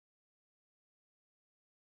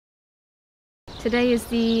Today is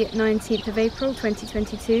the 19th of April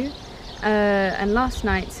 2022 and last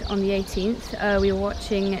night on the 18th we were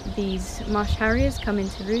watching these marsh-harriers come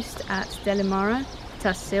into roost at Delimara,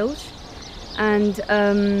 Tas-Silġ, and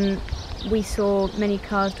we saw many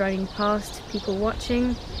cars driving past, people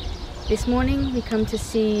watching. This morning we come to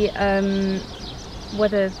see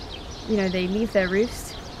whether they leave their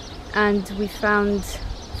roost, and we found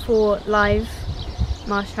 4 live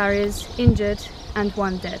marsh-harriers injured and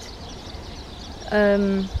 1 dead.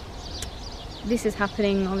 This is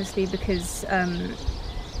happening obviously because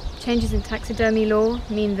changes in taxidermy law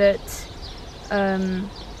mean that an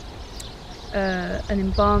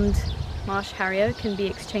embalmed marsh harrier can be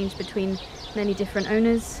exchanged between many different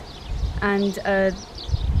owners, and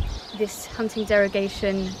this hunting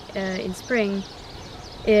derogation in spring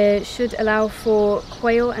should allow for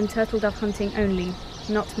quail and turtle dove hunting only,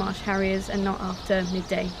 not marsh harriers and not after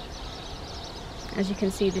midday. As you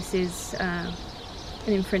can see, this is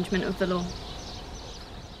an infringement of the law.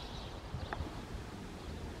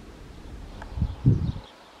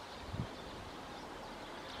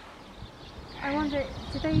 I wonder,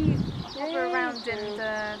 do they hover around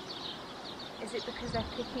and is it because they're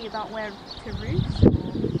picky about where to roost?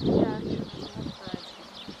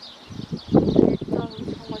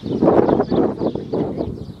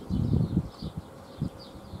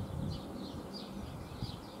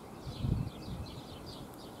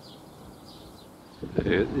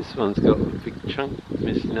 This one's got a big chunk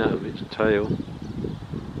missing out of its tail.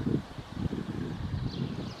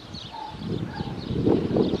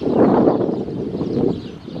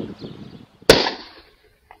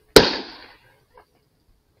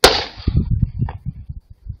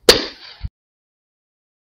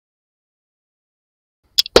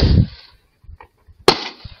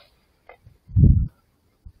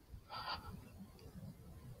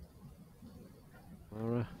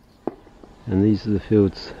 And these are the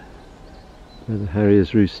fields where the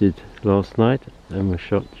harriers roosted last night and were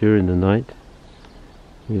shot during the night.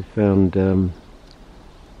 We found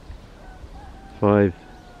 5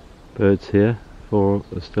 birds here, 4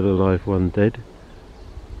 are still alive, 1 dead.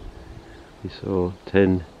 We saw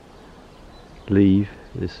 10 leave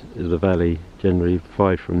the valley, generally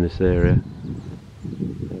 5 from this area,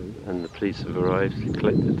 and the police have arrived,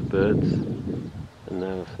 collected the birds, and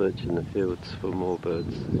now searching the fields for more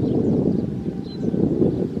birds.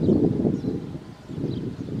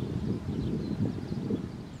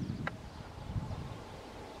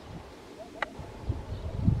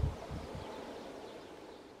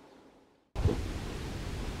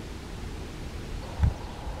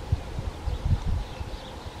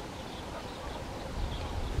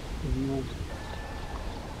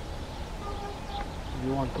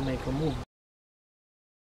 You want to make a move.